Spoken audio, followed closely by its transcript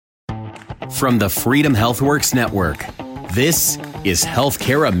From the Freedom HealthWorks Network, this is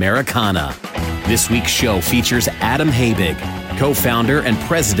Healthcare Americana. This week's show features Adam Habig, co-founder and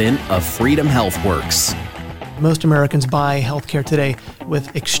president of Freedom HealthWorks. Most Americans buy healthcare today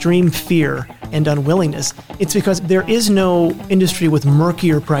with extreme fear and unwillingness. It's because there is no industry with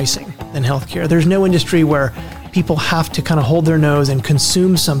murkier pricing than healthcare. There's no industry where people have to kind of hold their nose and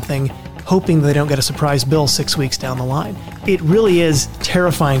consume something hoping they don't get a surprise bill 6 weeks down the line. It really is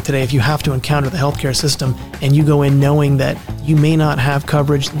terrifying today if you have to encounter the healthcare system and you go in knowing that you may not have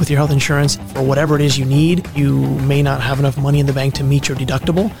coverage with your health insurance for whatever it is you need. You may not have enough money in the bank to meet your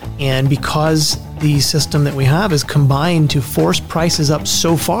deductible. And because the system that we have is combined to force prices up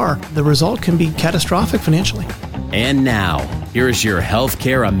so far, the result can be catastrophic financially. And now, here's your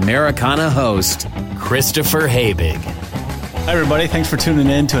Healthcare Americana host, Christopher Habig. Hi, everybody. Thanks for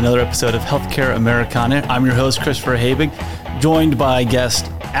tuning in to another episode of Healthcare Americana. I'm your host, Christopher Habig, joined by guest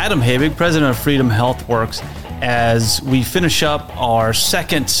Adam Habig, president of Freedom HealthWorks, as we finish up our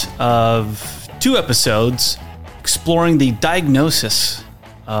second of two episodes exploring the diagnosis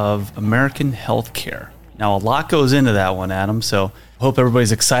of American healthcare. Now, a lot goes into that one, Adam, so hope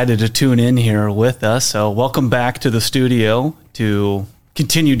everybody's excited to tune in here with us. So welcome back to the studio to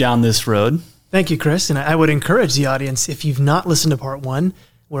continue down this road. Thank you, Chris. And I would encourage the audience, if you've not listened to part one,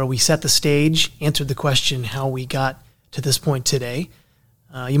 where we set the stage, answered the question how we got to this point today,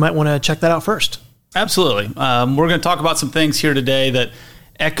 you might want to check that out first. Absolutely. We're going to talk about some things here today that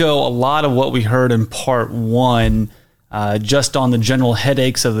echo a lot of what we heard in part one, just on the general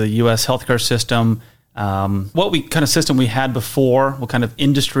headaches of the U.S. healthcare system, what kind of system we had before, what kind of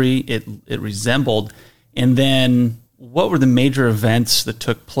industry it resembled, and then what were the major events that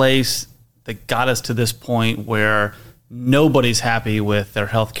took place that got us to this point where nobody's happy with their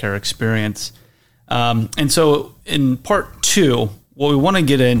healthcare experience. And so in part two, what we want to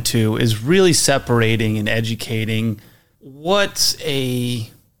get into is really separating and educating what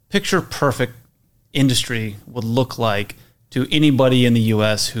a picture-perfect industry would look like to anybody in the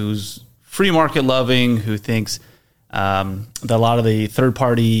U.S. who's free market loving, who thinks that a lot of the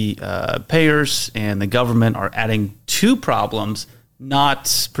third-party payers and the government are adding to problems,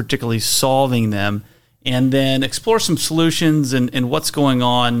 not particularly solving them, and then explore some solutions and what's going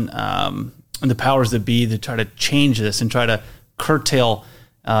on and the powers that be to try to change this and try to curtail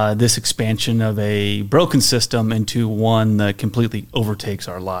this expansion of a broken system into one that completely overtakes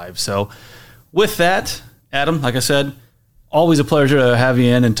our lives. So with that, Adam, like I said, always a pleasure to have you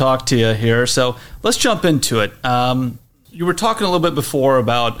in and talk to you here. So let's jump into it. You were talking a little bit before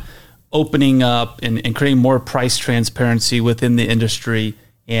about opening up and creating more price transparency within the industry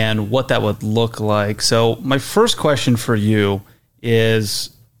and what that would look like. So my first question for you is,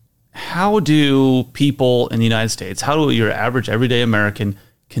 how do people in the United States, how do your average everyday American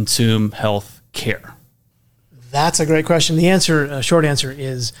consume health care? That's a great question. The answer, short answer,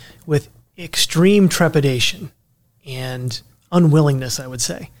 is with extreme trepidation and unwillingness, I would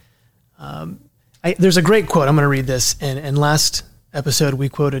say. There's a great quote. I'm going to read this. And last episode, we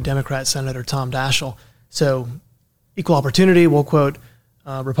quoted Democrat Senator Tom Daschle. So equal opportunity, we'll quote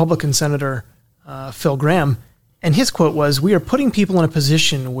Republican Senator Phil Gramm. And his quote was, "We are putting people in a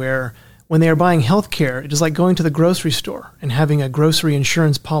position where when they are buying health care, it is like going to the grocery store and having a grocery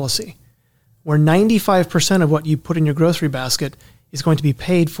insurance policy, where 95% of what you put in your grocery basket is going to be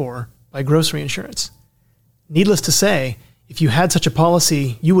paid for by grocery insurance. Needless to say, if you had such a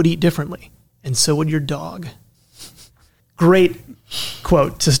policy, you would eat differently, and so would your dog." Great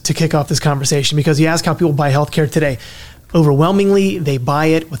quote to kick off this conversation, because you ask how people buy healthcare today. Overwhelmingly, they buy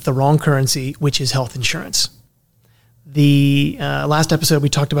it with the wrong currency, which is health insurance. The last episode, we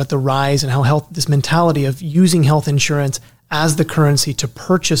talked about the rise and how this mentality of using health insurance as the currency to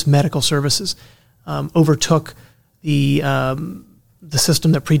purchase medical services overtook the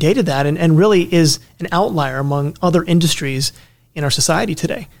system that predated that, and really is an outlier among other industries in our society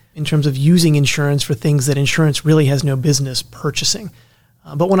today in terms of using insurance for things that insurance really has no business purchasing.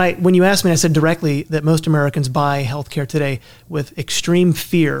 But when you asked me, I said directly that most Americans buy healthcare today with extreme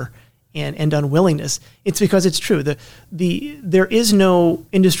fear and unwillingness. It's because it's true. There is no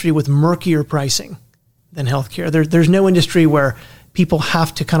industry with murkier pricing than healthcare. There's no industry where people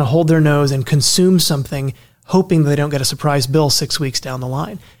have to kind of hold their nose and consume something hoping they don't get a surprise bill 6 weeks down the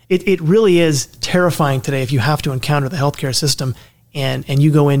line. It really is terrifying today if you have to encounter the healthcare system and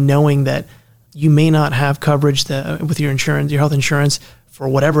you go in knowing that you may not have coverage with your insurance, your health insurance, for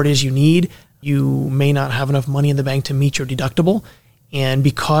whatever it is you need. You may not have enough money in the bank to meet your deductible. And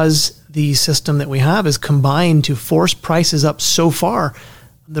because the system that we have is combined to force prices up so far,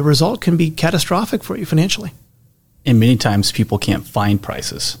 the result can be catastrophic for you financially. And many times people can't find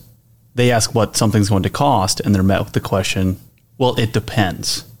prices. they ask what something's going to cost, and they're met with the question, well, it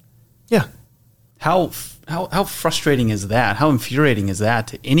depends. Yeah. How frustrating is that? How infuriating is that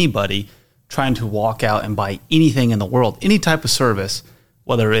to anybody trying to walk out and buy anything in the world, any type of service,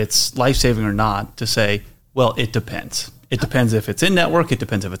 whether it's life-saving or not, to say, well, it depends. It depends if it's in network. It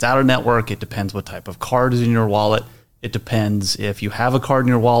depends if it's out of network. It depends what type of card is in your wallet. It depends if you have a card in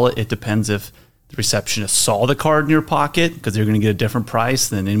your wallet. It depends if the receptionist saw the card in your pocket, because you're going to get a different price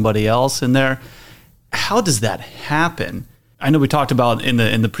than anybody else in there. How does that happen? I know we talked about in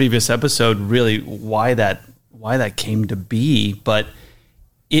the previous episode really why that came to be, but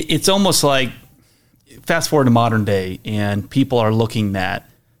it's almost like fast forward to modern day, and people are looking at,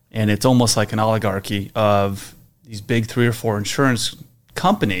 and it's almost like an oligarchy of these big 3 or 4 insurance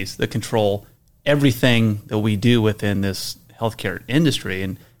companies that control everything that we do within this healthcare industry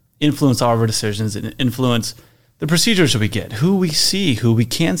and influence our decisions and influence the procedures that we get, who we see, who we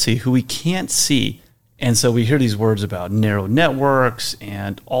can see, who we can't see. And so we hear these words about narrow networks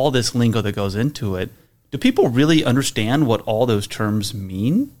and all this lingo that goes into it. Do people really understand what all those terms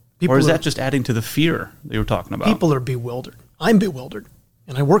mean? Or is that just adding to the fear that you were talking about? People are bewildered. I'm bewildered,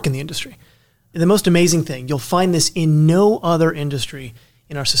 and I work in the industry. The most amazing thing, you'll find this in no other industry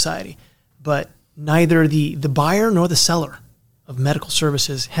in our society, but neither the buyer nor the seller of medical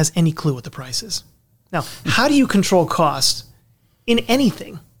services has any clue what the price is. Now, how do you control costs in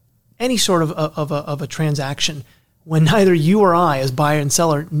anything, any sort of a transaction, when neither you or I, as buyer and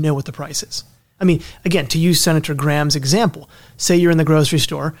seller, know what the price is? I mean, again, to use Senator Graham's example, say you're in the grocery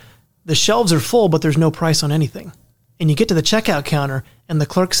store, the shelves are full, but there's no price on anything. And you get to the checkout counter, and the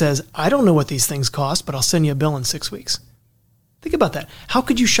clerk says, I don't know what these things cost, but I'll send you a bill in 6 weeks. Think about that. How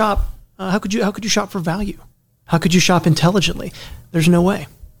could you shop? How could you shop for value? How could you shop intelligently? There's no way.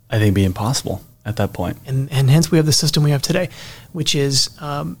 I think it'd be impossible at that point. And hence we have the system we have today, which is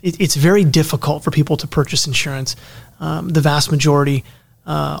it's very difficult for people to purchase insurance. The vast majority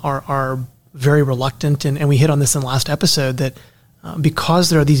are very reluctant, and we hit on this in the last episode, that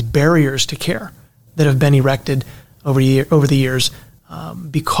because there are these barriers to care that have been erected over the years,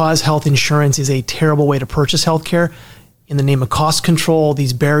 because health insurance is a terrible way to purchase health care, in the name of cost control,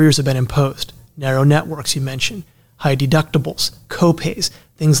 these barriers have been imposed. Narrow networks, you mentioned, high deductibles, co-pays,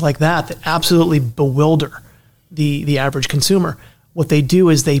 things like that absolutely bewilder the average consumer. What they do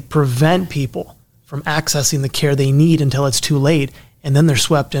is they prevent people from accessing the care they need until it's too late, and then they're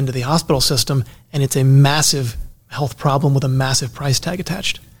swept into the hospital system, and it's a massive health problem with a massive price tag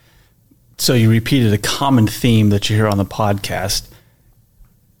attached. So you repeated a common theme that you hear on the podcast.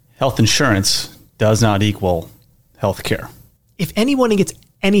 Health insurance does not equal health care. If anyone gets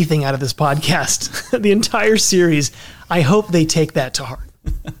anything out of this podcast, the entire series, I hope they take that to heart.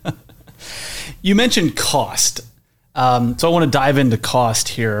 You mentioned cost. So I want to dive into cost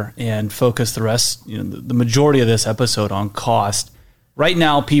here and focus the rest, the majority of this episode on cost. Right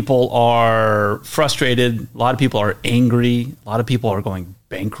now, people are frustrated. A lot of people are angry. A lot of people are going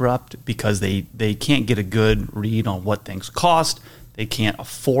bankrupt because they can't get a good read on what things cost. They can't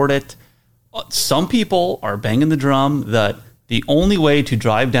afford it. Some people are banging the drum that the only way to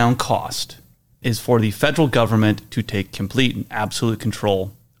drive down cost is for the federal government to take complete and absolute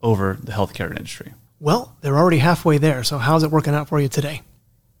control over the healthcare industry. Well, they're already halfway there, so how's it working out for you today?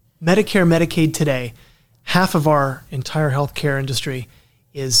 Medicare, Medicaid today, half of our entire healthcare industry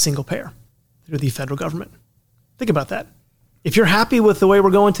is single payer through the federal government. Think about that. If you're happy with the way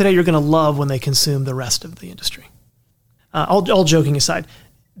we're going today, you're going to love when they consume the rest of the industry. All joking aside,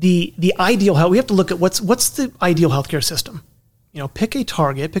 the ideal health, we have to look at what's the ideal healthcare system. Pick a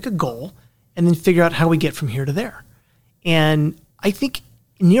target, pick a goal, and then figure out how we get from here to there. And I think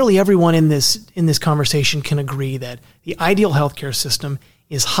nearly everyone in this conversation can agree that the ideal healthcare system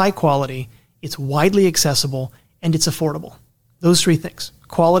is high quality, it's widely accessible, and it's affordable. Those 3 things: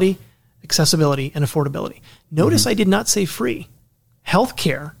 quality, accessibility, and affordability. Notice I did not say free.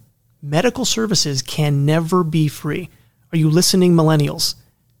 Healthcare, medical services can never be free. Are you listening, millennials?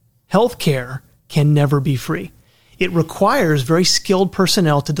 Healthcare can never be free. It requires very skilled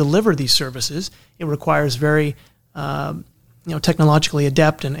personnel to deliver these services. It requires very technologically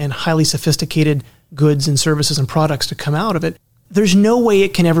adept and highly sophisticated goods and services and products to come out of it. There's no way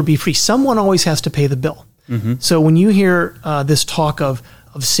it can ever be free. Someone always has to pay the bill. Mm-hmm. So when you hear this talk of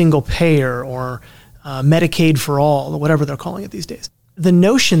single payer or Medicaid for all, or whatever they're calling it these days, the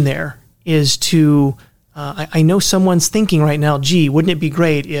notion there is to, I know someone's thinking right now, gee, wouldn't it be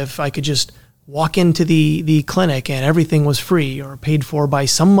great if I could just walk into the clinic and everything was free or paid for by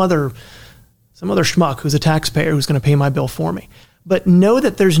some other schmuck who's a taxpayer who's going to pay my bill for me. But know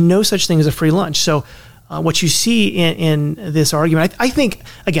that there's no such thing as a free lunch. So What you see in this argument, I think,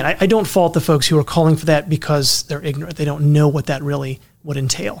 again, I don't fault the folks who are calling for that because they're ignorant. They don't know what that really would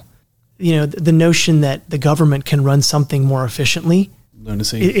entail. The notion that the government can run something more efficiently,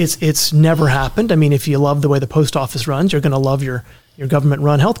 lunacy. It's never happened. I mean, if you love the way the post office runs, you're going to love your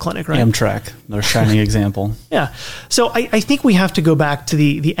government-run health clinic, right? Amtrak, their shining example. Yeah. So I think we have to go back to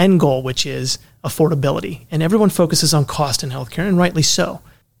the end goal, which is affordability. And everyone focuses on cost in healthcare, and rightly so.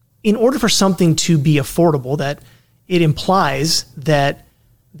 In order for something to be affordable, that it implies that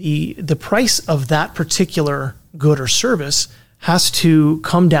the price of that particular good or service has to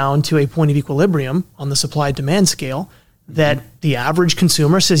come down to a point of equilibrium on the supply-demand scale that the average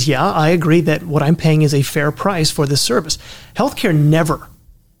consumer says, yeah, I agree that what I'm paying is a fair price for this service. Healthcare never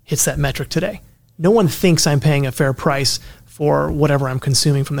hits that metric today. No one thinks I'm paying a fair price for whatever I'm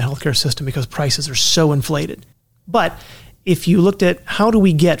consuming from the healthcare system because prices are so inflated. But if you looked at how do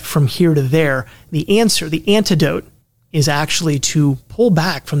we get from here to there, the answer, the antidote, is actually to pull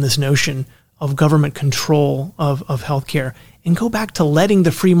back from this notion of government control of healthcare and go back to letting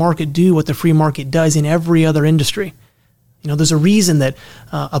the free market do what the free market does in every other industry. There's a reason that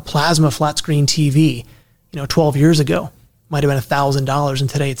a plasma flat screen TV, 12 years ago might have been $1,000 and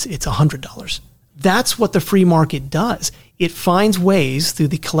today it's $100. That's what the free market does. It finds ways through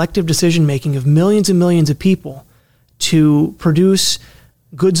the collective decision making of millions and millions of people to produce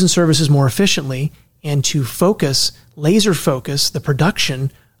goods and services more efficiently and to laser focus the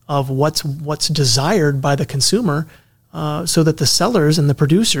production of what's desired by the consumer so that the sellers and the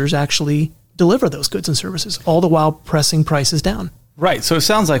producers actually deliver those goods and services, all the while pressing prices down. Right. So it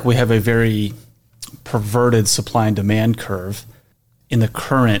sounds like we have a very perverted supply and demand curve in the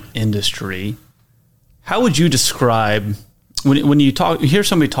current industry. How would you describe, when you hear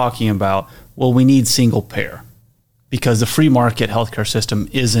somebody talking about, well, we need single payer because the free market healthcare system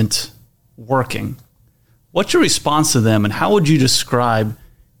isn't working? What's your response to them, and how would you describe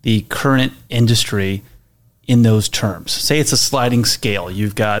the current industry in those terms? Say it's a sliding scale.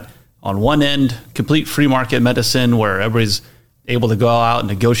 You've got on one end, complete free market medicine where everybody's able to go out and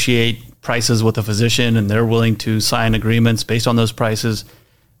negotiate prices with a physician and they're willing to sign agreements based on those prices,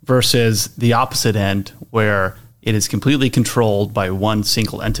 versus the opposite end where it is completely controlled by one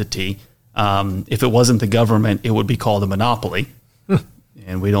single entity. If it wasn't the government, it would be called a monopoly.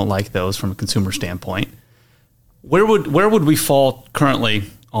 And we don't like those from a consumer standpoint. Where would we fall currently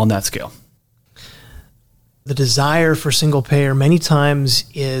on that scale? The desire for single payer many times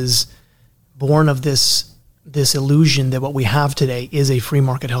is born of this illusion that what we have today is a free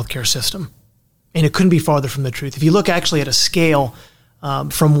market healthcare system. And it couldn't be farther from the truth. If you look actually at a scale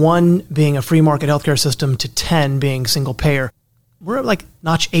from 1 being a free market healthcare system to 10 being single payer, we're at like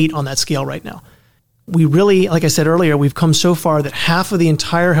notch 8 on that scale right now. We really, like I said earlier, we've come so far that half of the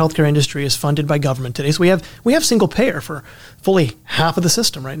entire healthcare industry is funded by government today. So we have single payer for fully half of the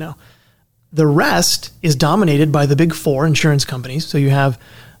system right now. The rest is dominated by the big 4 insurance companies. So you have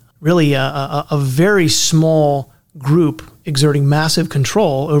really a very small group exerting massive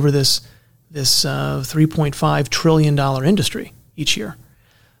control over this $3.5 trillion industry each year.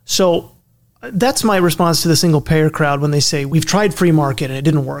 So that's my response to the single payer crowd when they say we've tried free market and it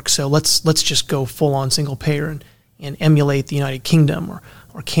didn't work. So let's just go full on single payer and emulate the United Kingdom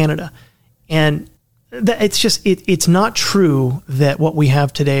or Canada. And it's not true that what we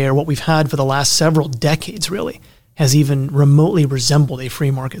have today or what we've had for the last several decades really has even remotely resembled a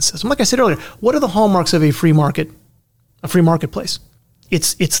free market system. Like I said earlier, what are the hallmarks of a free marketplace?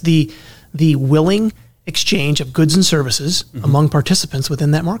 It's the willing exchange of goods and services among participants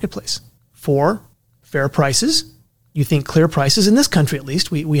within that marketplace for fair prices. You think clear prices in this country, at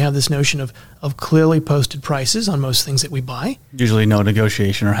least, we have this notion of clearly posted prices on most things that we buy. Usually no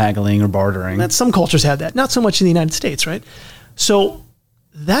negotiation or haggling or bartering. Some cultures have that, not so much in the United States, right? So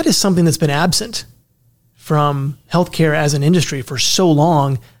that is something that's been absent from healthcare as an industry for so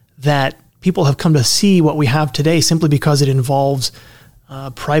long that people have come to see what we have today simply because it involves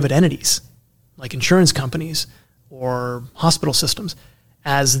private entities like insurance companies or hospital systems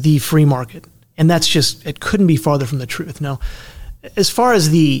as the free market. And it couldn't be farther from the truth. Now, as far as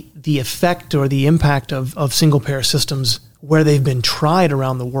the effect or the impact of single payer systems where they've been tried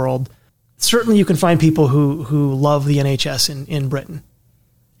around the world, certainly you can find people who love the NHS in Britain.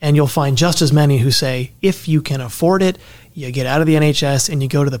 And you'll find just as many who say, if you can afford it, you get out of the NHS and you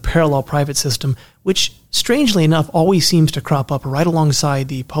go to the parallel private system, which strangely enough always seems to crop up right alongside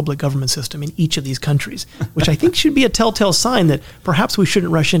the public government system in each of these countries, which I think should be a telltale sign that perhaps we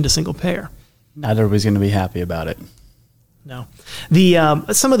shouldn't rush into single payer. Not everybody's going to be happy about it. No.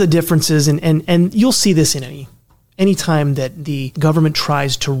 Some of the differences, and you'll see this in any time that the government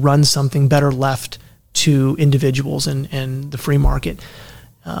tries to run something better left to individuals and the free market.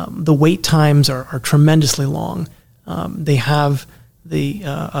 The wait times are tremendously long. They have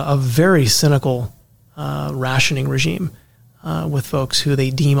a very cynical rationing regime with folks who they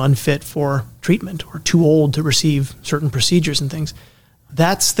deem unfit for treatment or too old to receive certain procedures and things.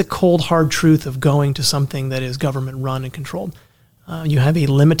 That's the cold, hard truth of going to something that is government run and controlled. You have a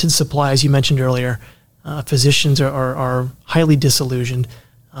limited supply, as you mentioned earlier. Physicians are highly disillusioned.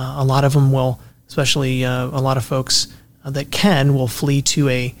 A lot of them will, especially a lot of folks that will flee to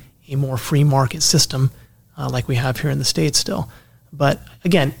a more free market system like we have here in the States still. But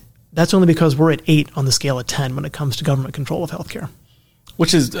again, that's only because we're at 8 on the scale of 10 when it comes to government control of healthcare.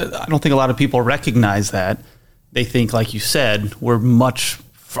 Which is, I don't think a lot of people recognize that. They think, like you said, we're much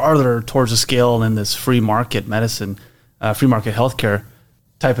farther towards the scale in this free market medicine, free market healthcare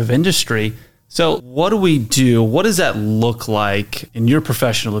type of industry. So what do we do? What does that look like, in your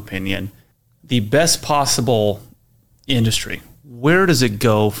professional opinion, the best possible industry? Where does it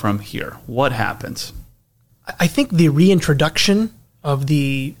go from here? What happens? I think the reintroduction of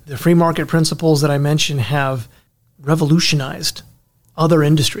the free market principles that I mentioned have revolutionized other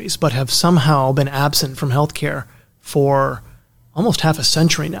industries, but have somehow been absent from healthcare for almost half a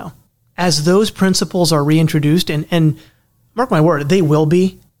century now. As those principles are reintroduced, and mark my word, they will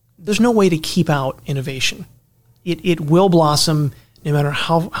be, there's no way to keep out innovation. It will blossom no matter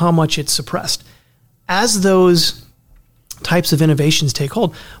how much it's suppressed. As those types of innovations take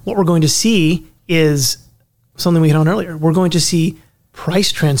hold, what we're going to see is something we hit on earlier. We're going to see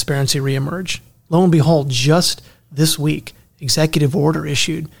price transparency reemerge. Lo and behold, just this week, executive order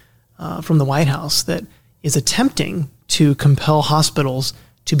issued from the White House that is attempting to compel hospitals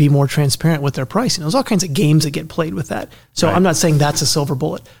to be more transparent with their pricing. There's all kinds of games that get played with that. So right. I'm not saying that's a silver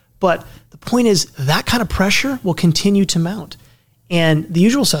bullet, but the point is that kind of pressure will continue to mount. And the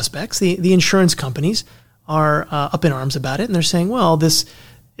usual suspects, the insurance companies, are up in arms about it. And they're saying, well, this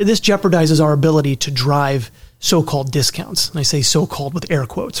jeopardizes our ability to drive so-called discounts. And I say so-called with air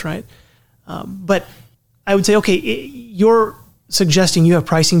quotes, right? But I would say, okay, you're suggesting you have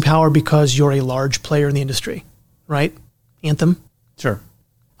pricing power because you're a large player in the industry, right? Anthem? Sure.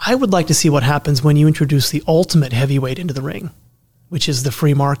 I would like to see what happens when you introduce the ultimate heavyweight into the ring, which is the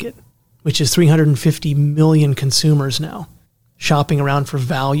free market, which is 350 million consumers now shopping around for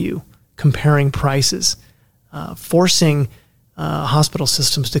value, comparing prices, forcing hospital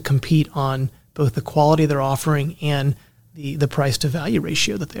systems to compete on both the quality they're offering and the price to value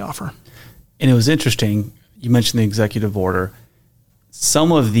ratio that they offer. And it was interesting, you mentioned the executive order.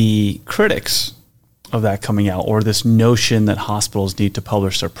 Some of the critics of that coming out, or this notion that hospitals need to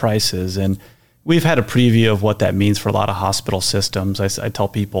publish their prices, and we've had a preview of what that means for a lot of hospital systems. I tell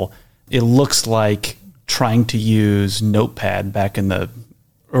people it looks like trying to use Notepad back in the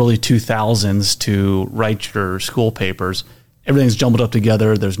early 2000s to write your school papers. Everything's jumbled up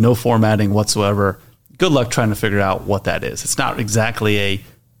together. There's no formatting whatsoever. Good luck trying to figure out what that is. It's not exactly a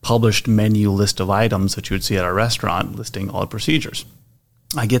published menu list of items that you would see at a restaurant listing all the procedures.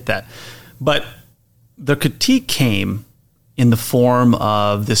 I get that. But the critique came in the form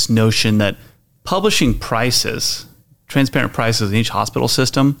of this notion that publishing prices, transparent prices in each hospital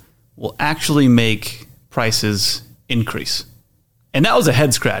system, will actually make prices increase. And that was a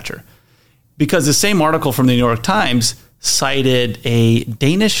head scratcher, because the same article from the New York Times cited a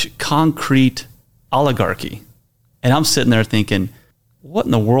Danish concrete oligarchy. And I'm sitting there thinking, what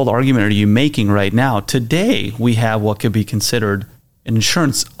in the world argument are you making right now? Today, we have what could be considered an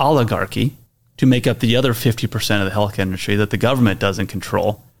insurance oligarchy to make up the other 50% of the health industry that the government doesn't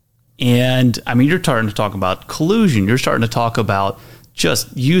control. And I mean, you're starting to talk about collusion. You're starting to talk about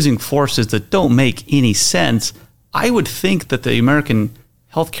just using forces that don't make any sense. I would think that the American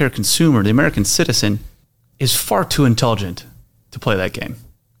healthcare consumer, the American citizen, is far too intelligent to play that game.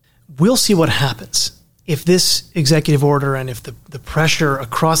 We'll see what happens. If this executive order and if the pressure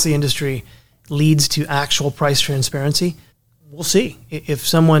across the industry leads to actual price transparency, we'll see. If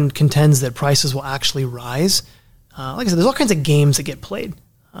someone contends that prices will actually rise, like I said, there's all kinds of games that get played.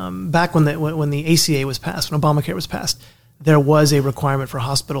 Back when the ACA was passed, when Obamacare was passed, there was a requirement for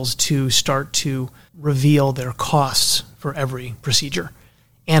hospitals to start to reveal their costs for every procedure.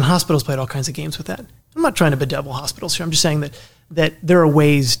 And hospitals played all kinds of games with that. I'm not trying to bedevil hospitals here. I'm just saying that there are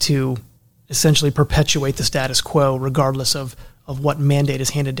ways to essentially perpetuate the status quo regardless of what mandate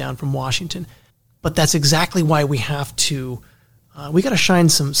is handed down from Washington. But that's exactly why we have to, we got to shine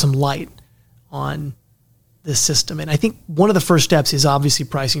some light on this system. And I think one of the first steps is obviously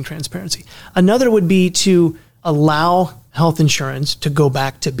pricing transparency. Another would be to allow health insurance to go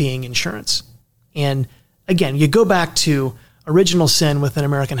back to being insurance. And again, you go back to original sin within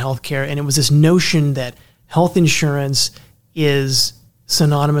American healthcare, and it was this notion that health insurance is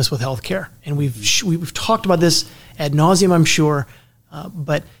synonymous with healthcare. And we've talked about this ad nauseum, I'm sure,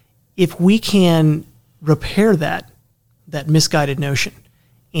 but if we can repair that misguided notion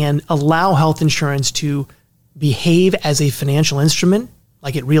and allow health insurance to behave as a financial instrument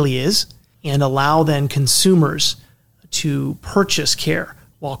like it really is, and allow then consumers to purchase care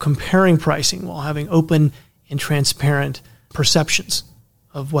while comparing pricing, while having open and transparent perceptions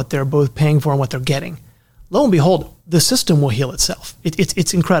of what they're both paying for and what they're getting, lo and behold, the system will heal itself.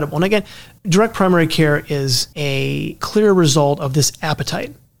 It's incredible. And again, direct primary care is a clear result of this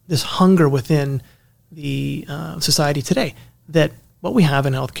appetite, this hunger within the society today, that what we have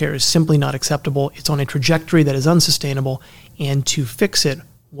in healthcare is simply not acceptable. It's on a trajectory that is unsustainable. And to fix it,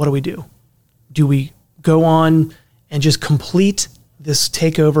 what do? Do we go on and just complete this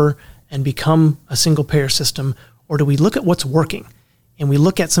takeover and become a single payer system? Or do we look at what's working? And we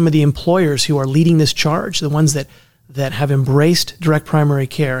look at some of the employers who are leading this charge, the ones that have embraced direct primary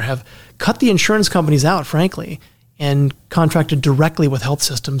care, have cut the insurance companies out, frankly, and contracted directly with health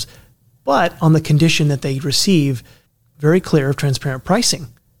systems, but on the condition that they receive very clear, transparent pricing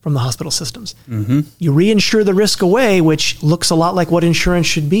from the hospital systems. Mm-hmm. You reinsure the risk away, which looks a lot like what insurance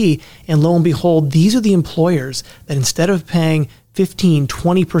should be. And lo and behold, these are the employers that instead of paying 15,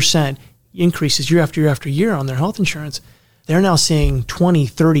 20% increases year after year after year on their health insurance, they're now seeing 20,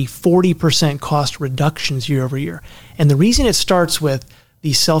 30, 40% cost reductions year over year. And the reason it starts with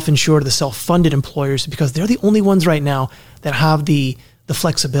the self-insured, the self-funded employers, is because they're the only ones right now that have the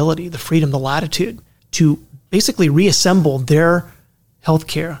flexibility, the freedom, the latitude to basically reassemble their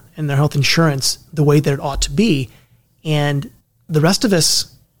healthcare and their health insurance the way that it ought to be. And the rest of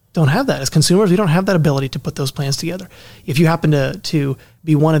us don't have that. As consumers, we don't have that ability to put those plans together. If you happen to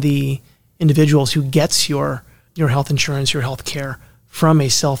be one of the individuals who gets your health insurance, your health care from a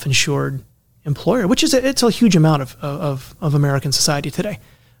self-insured employer, which is it's a huge amount of American society today.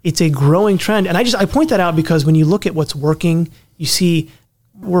 It's a growing trend. And I point that out because when you look at what's working, you see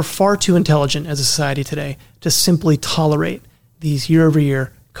we're far too intelligent as a society today to simply tolerate these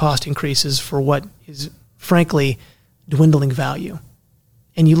year-over-year cost increases for what is, frankly, dwindling value.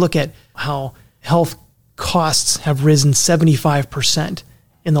 And you look at how health costs have risen 75%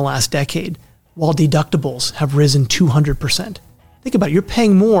 in the last decade, while deductibles have risen 200%. Think about it. You're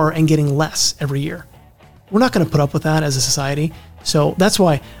paying more and getting less every year. We're not going to put up with that as a society. So that's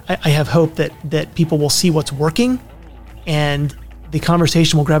why I have hope that people will see what's working and the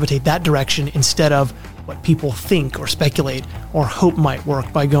conversation will gravitate that direction instead of what people think or speculate or hope might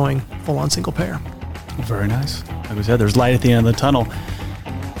work by going full-on single payer. Very nice. Like we said, there's light at the end of the tunnel.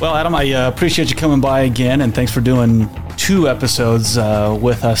 Well, Adam, I appreciate you coming by again, and thanks for doing 2 episodes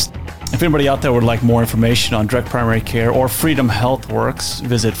with us. If anybody out there would like more information on direct primary care or Freedom HealthWorks,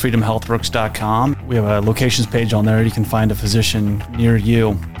 visit freedomhealthworks.com. We have a locations page on there. You can find a physician near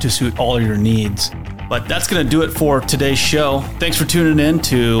you to suit all your needs. But that's going to do it for today's show. Thanks for tuning in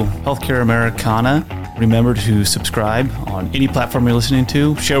to Healthcare Americana. Remember to subscribe on any platform you're listening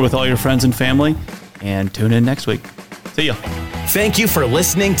to, share with all your friends and family, and tune in next week. See ya. Thank you for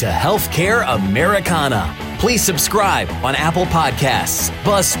listening to Healthcare Americana. Please subscribe on Apple Podcasts,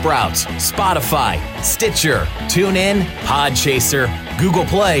 Buzzsprout, Spotify, Stitcher, TuneIn, Podchaser, Google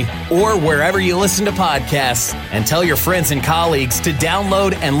Play, or wherever you listen to podcasts. And tell your friends and colleagues to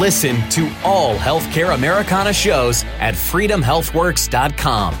download and listen to all Healthcare Americana shows at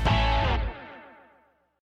freedomhealthworks.com.